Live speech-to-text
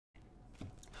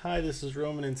Hi, this is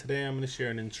Roman, and today I'm going to share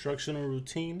an instructional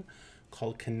routine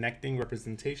called Connecting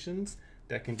Representations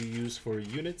that can be used for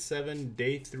Unit 7,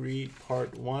 Day 3,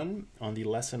 Part 1 on the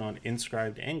lesson on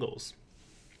inscribed angles.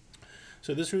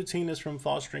 So this routine is from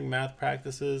Fostering Math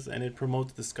Practices, and it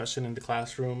promotes discussion in the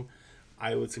classroom.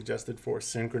 I would suggest it for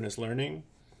synchronous learning.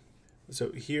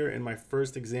 So here in my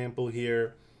first example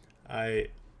here, I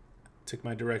took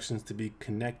my directions to be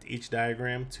connect each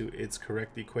diagram to its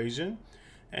correct equation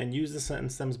and use the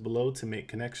sentence stems below to make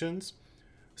connections.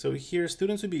 So here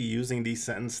students would be using these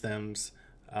sentence stems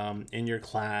in your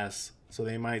class. So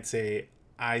they might say,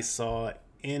 I saw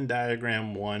in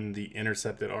diagram 1 the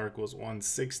intercepted arc was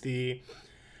 160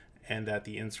 and that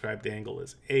the inscribed angle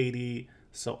is 80.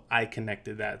 So I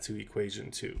connected that to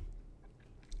equation 2.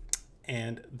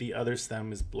 And the other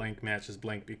stem is blank matches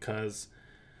blank because,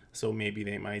 so maybe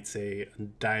they might say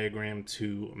diagram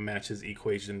 2 matches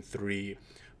equation 3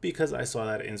 because I saw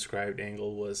that inscribed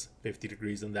angle was 50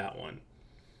 degrees in that one.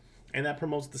 And that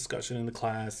promotes discussion in the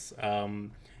class.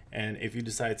 And if you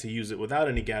decide to use it without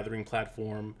any gathering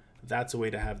platform, that's a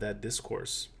way to have that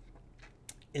discourse.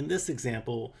 In this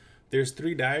example, there's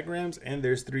 3 diagrams and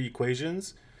there's 3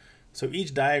 equations. So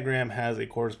each diagram has a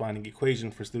corresponding equation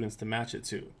for students to match it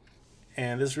to.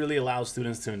 And this really allows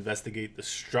students to investigate the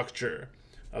structure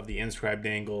of the inscribed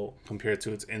angle compared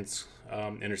to its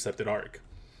intercepted arc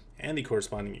and the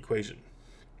corresponding equation.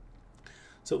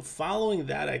 So following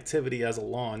that activity as a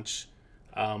launch,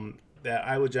 that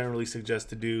I would generally suggest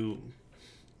to do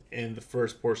in the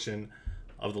first portion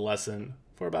of the lesson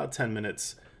for about 10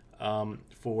 minutes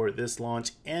for this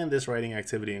launch and this writing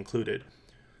activity included.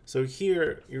 So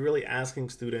here you're really asking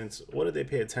students, what did they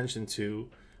pay attention to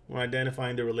when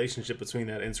identifying the relationship between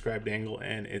that inscribed angle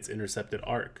and its intercepted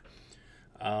arc?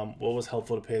 What was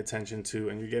helpful to pay attention to,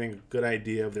 and you're getting a good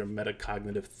idea of their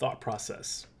metacognitive thought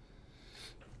process.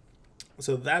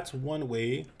 So that's one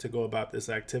way to go about this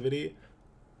activity.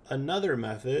 Another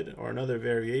method or another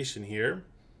variation here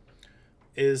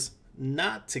is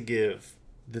not to give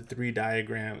the 3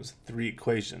 diagrams 3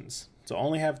 equations. So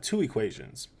only have 2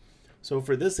 equations. So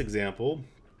for this example,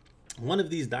 one of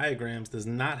these diagrams does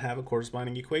not have a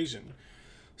corresponding equation.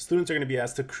 Students are going to be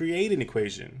asked to create an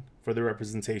equation for the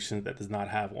representation that does not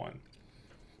have one.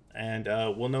 And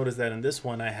we'll notice that in this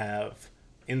one I have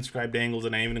inscribed angles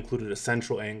and I even included a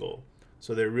central angle.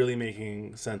 So they're really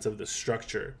making sense of the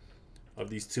structure of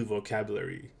these 2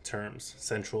 vocabulary terms,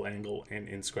 central angle and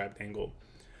inscribed angle.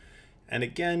 And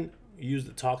again, use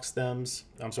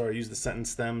the use the sentence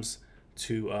stems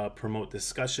to promote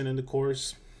discussion in the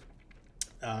course.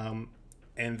 And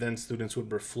then students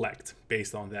would reflect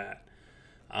based on that.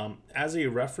 As a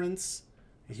reference,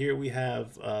 here we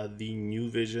have the New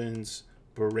Vision's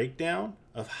breakdown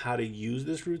of how to use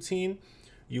this routine.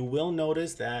 You will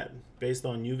notice that based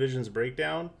on New Vision's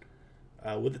breakdown,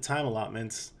 with the time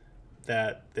allotments,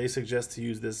 that they suggest to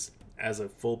use this as a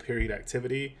full period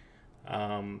activity.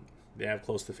 They have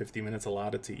close to 50 minutes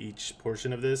allotted to each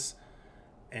portion of this.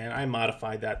 And I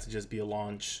modified that to just be a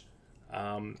launch.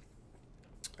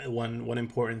 One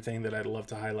important thing that I'd love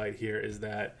to highlight here is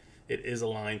that it is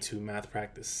aligned to Math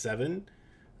Practice 7,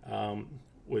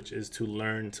 which is to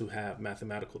learn to have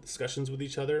mathematical discussions with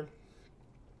each other.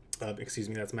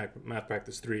 That's Math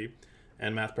Practice 3.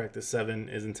 And Math Practice 7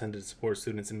 is intended to support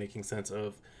students in making sense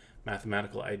of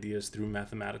mathematical ideas through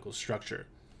mathematical structure.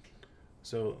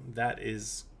 So that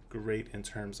is great in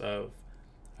terms of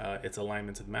its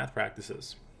alignment to the math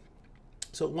practices.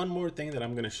 So one more thing that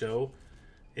I'm going to show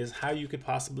is how you could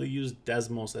possibly use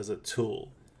Desmos as a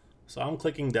tool. So I'm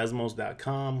clicking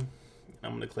desmos.com. I'm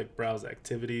going to click Browse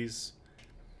Activities.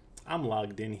 I'm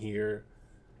logged in here.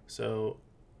 So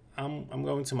I'm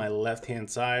going to my left-hand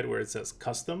side where it says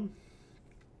Custom.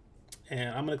 And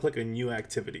I'm going to click a new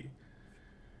activity.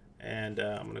 And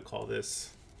I'm going to call this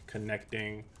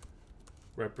Connecting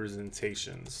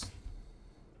Representations.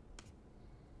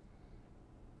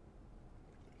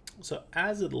 So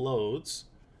as it loads,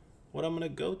 what I'm going to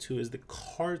go to is the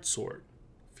card sort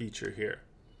feature here.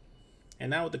 And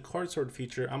now with the card sort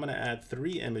feature, I'm going to add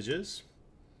 3 images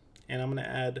and I'm going to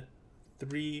add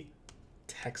 3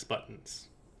 text buttons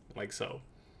like so.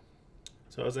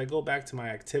 So as I go back to my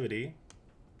activity,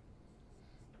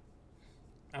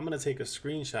 I'm going to take a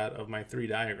screenshot of my 3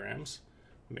 diagrams,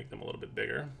 make them a little bit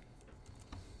bigger.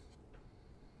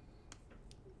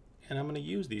 And I'm going to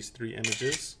use these 3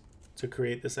 images to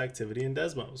create this activity in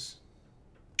Desmos.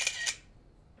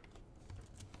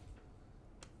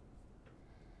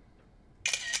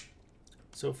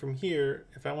 So from here,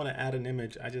 if I want to add an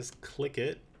image, I just click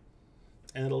it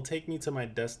and it'll take me to my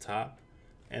desktop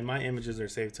and my images are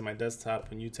saved to my desktop.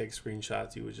 When you take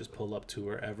screenshots, you would just pull up to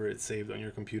wherever it's saved on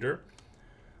your computer.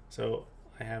 So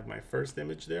I have my first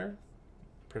image there,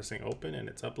 pressing open, and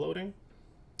it's uploading.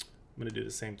 I'm going to do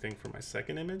the same thing for my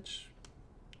second image,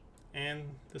 and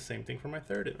the same thing for my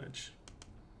third image.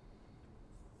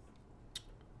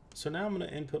 So now I'm going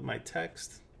to input my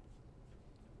text.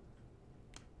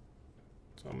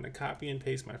 So I'm going to copy and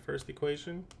paste my first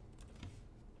equation,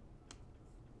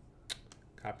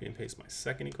 copy and paste my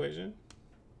second equation,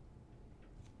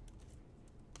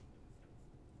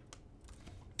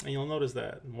 and you'll notice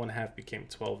that 1/2 became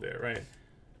 12 there, right?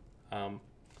 I'm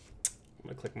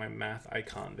going to click my math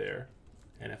icon there,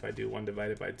 and if I do 1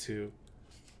 divided by 2,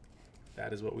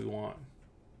 that is what we want.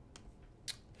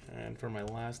 And for my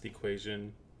last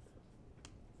equation,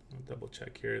 I'll double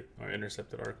check here, our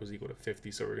intercepted arc was equal to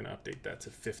 50, so we're going to update that to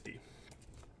 50.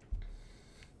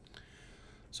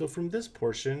 So from this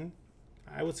portion,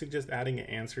 I would suggest adding an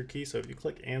answer key. So if you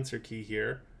click answer key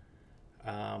here,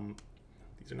 these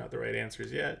are not the right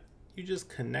answers yet, you just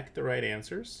connect the right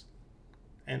answers.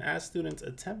 And as students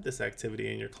attempt this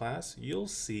activity in your class, you'll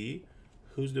see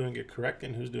who's doing it correct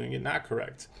and who's doing it not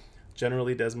correct.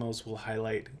 Generally, Desmos will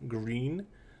highlight green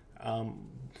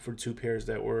for 2 pairs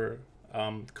that were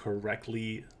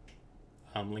correctly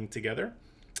linked together,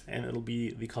 and it'll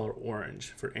be the color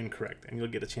orange for incorrect, and you'll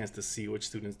get a chance to see which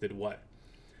students did what.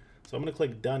 So I'm going to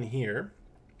click done here.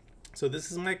 So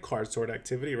this is my card sort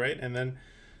activity, right? And then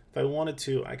if I wanted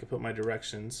to, I could put my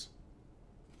directions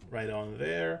right on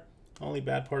there. Only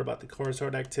bad part about the card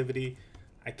sort activity,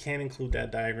 I can't include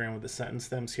that diagram with the sentence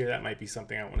stems here. That might be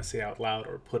something I want to say out loud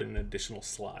or put in an additional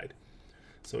slide.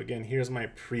 So again, here's my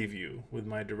preview with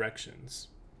my directions.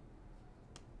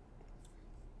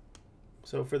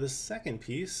 So for the second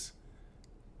piece,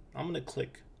 I'm going to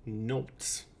click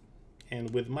notes, and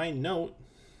with my note,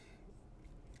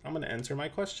 I'm going to enter my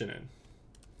question in,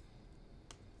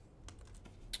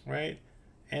 right?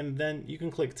 And then you can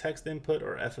click text input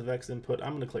or f of x input. I'm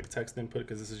going to click text input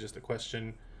because this is just a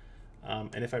question.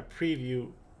 And if I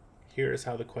preview, here is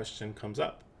how the question comes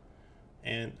up.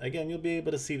 And again, you'll be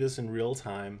able to see this in real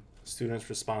time, students'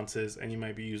 responses, and you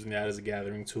might be using that as a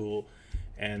gathering tool.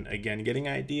 And again, getting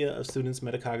an idea of students'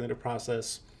 metacognitive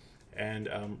process and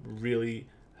really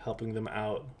helping them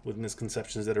out with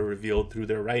misconceptions that are revealed through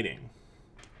their writing.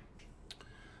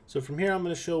 So from here, I'm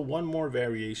going to show one more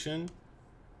variation.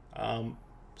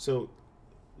 So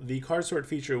the card sort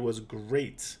feature was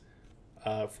great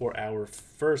for our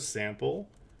first sample.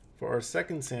 For our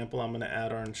second sample, I'm going to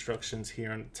add our instructions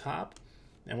here on the top.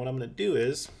 And what I'm going to do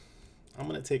is I'm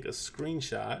going to take a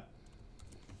screenshot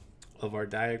of our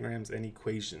diagrams and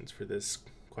equations for this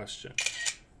question.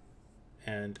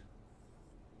 And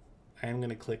I am going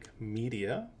to click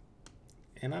media,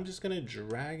 and I'm just going to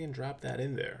drag and drop that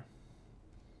in there.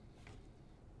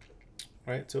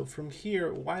 All right, so from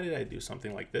here, why did I do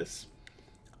something like this?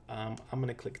 I'm going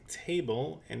to click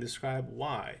table and describe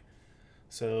why.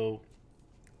 So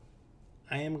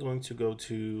I am going to go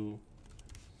to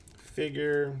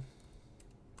figure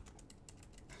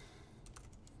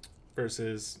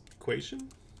versus equation,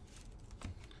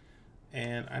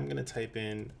 and I'm going to type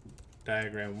in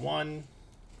diagram 1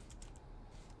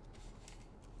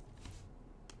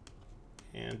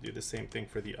 and do the same thing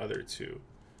for the other 2.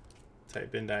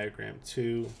 Type in diagram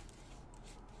 2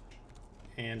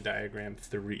 and diagram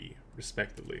 3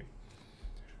 respectively.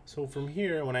 So from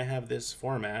here, when I have this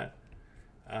format,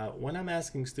 when I'm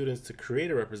asking students to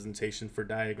create a representation for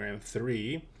diagram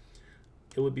 3,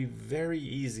 it would be very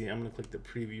easy. I'm going to click the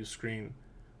preview screen,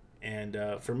 and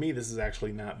for me, this is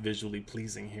actually not visually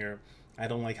pleasing here. I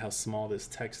don't like how small this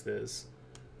text is.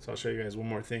 So I'll show you guys one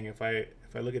more thing. If I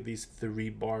look at these 3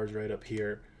 bars right up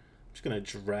here, I'm just going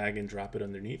to drag and drop it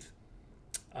underneath.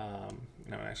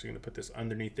 Now I'm actually going to put this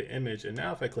underneath the image, and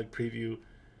now if I click preview,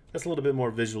 that's a little bit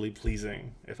more visually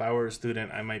pleasing. If I were a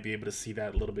student, I might be able to see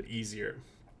that a little bit easier.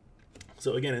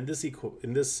 So again, in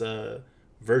this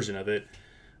version of it,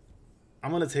 I'm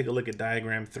going to take a look at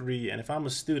diagram 3, and if I'm a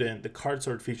student, the card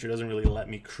sort feature doesn't really let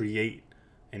me create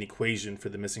an equation for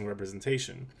the missing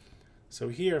representation. So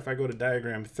here, if I go to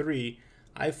diagram 3,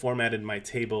 I formatted my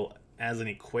table as an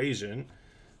equation.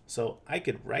 So I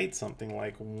could write something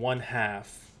like 1/2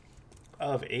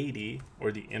 of 80,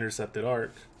 or the intercepted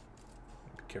arc,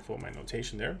 be careful with my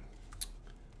notation there,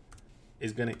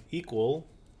 is going to equal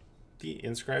the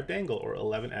inscribed angle, or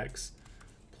 11x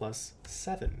plus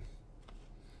 7.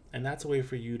 And that's a way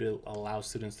for you to allow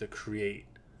students to create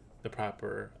the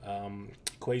proper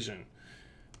equation.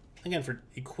 Again, for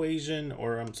equation,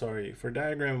 or I'm sorry, for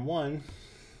diagram 1,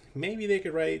 maybe they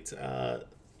could write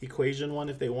equation 1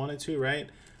 if they wanted to, right?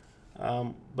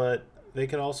 But they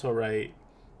could also write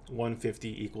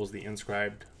 150 equals the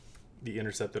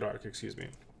intercepted arc, excuse me,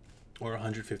 or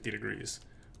 150 degrees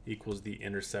equals the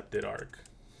intercepted arc.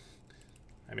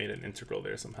 I made an integral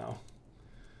there somehow.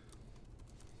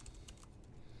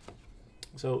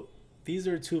 So these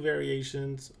are two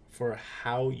variations for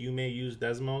how you may use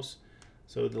Desmos.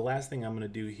 So the last thing I'm going to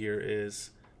do here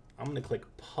is I'm going to click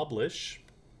publish.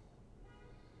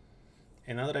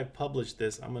 And now that I've published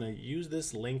this, I'm going to use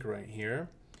this link right here.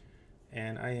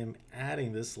 And I am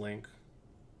adding this link.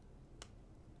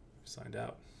 Signed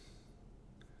out.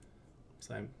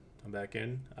 I'm back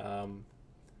in. I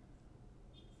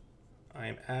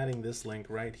am adding this link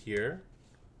right here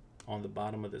on the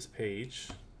bottom of this page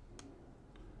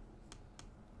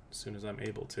as soon as I'm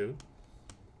able to.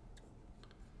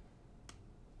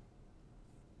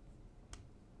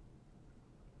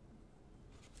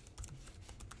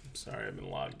 Sorry, I've been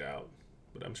logged out,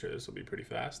 but I'm sure this will be pretty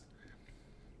fast.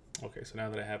 Okay, so now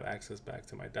that I have access back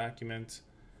to my document,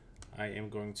 I am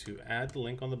going to add the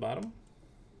link on the bottom.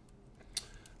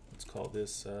 Let's call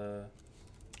this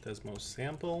Desmos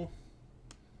sample.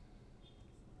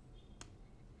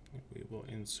 We will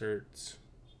insert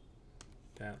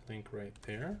that link right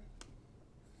there.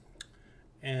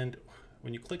 And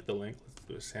when you click the link, let's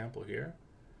do a sample here.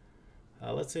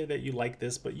 Let's say that you like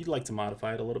this, but you'd like to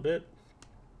modify it a little bit.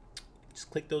 Just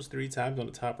click those 3 times on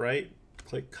the top right,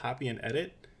 click copy and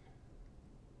edit,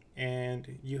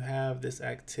 and you have this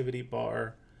activity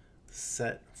bar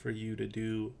set for you to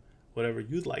do whatever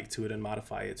you'd like to it and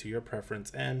modify it to your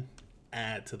preference and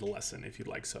add to the lesson if you'd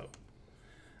like so.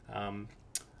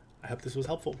 I hope this was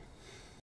helpful.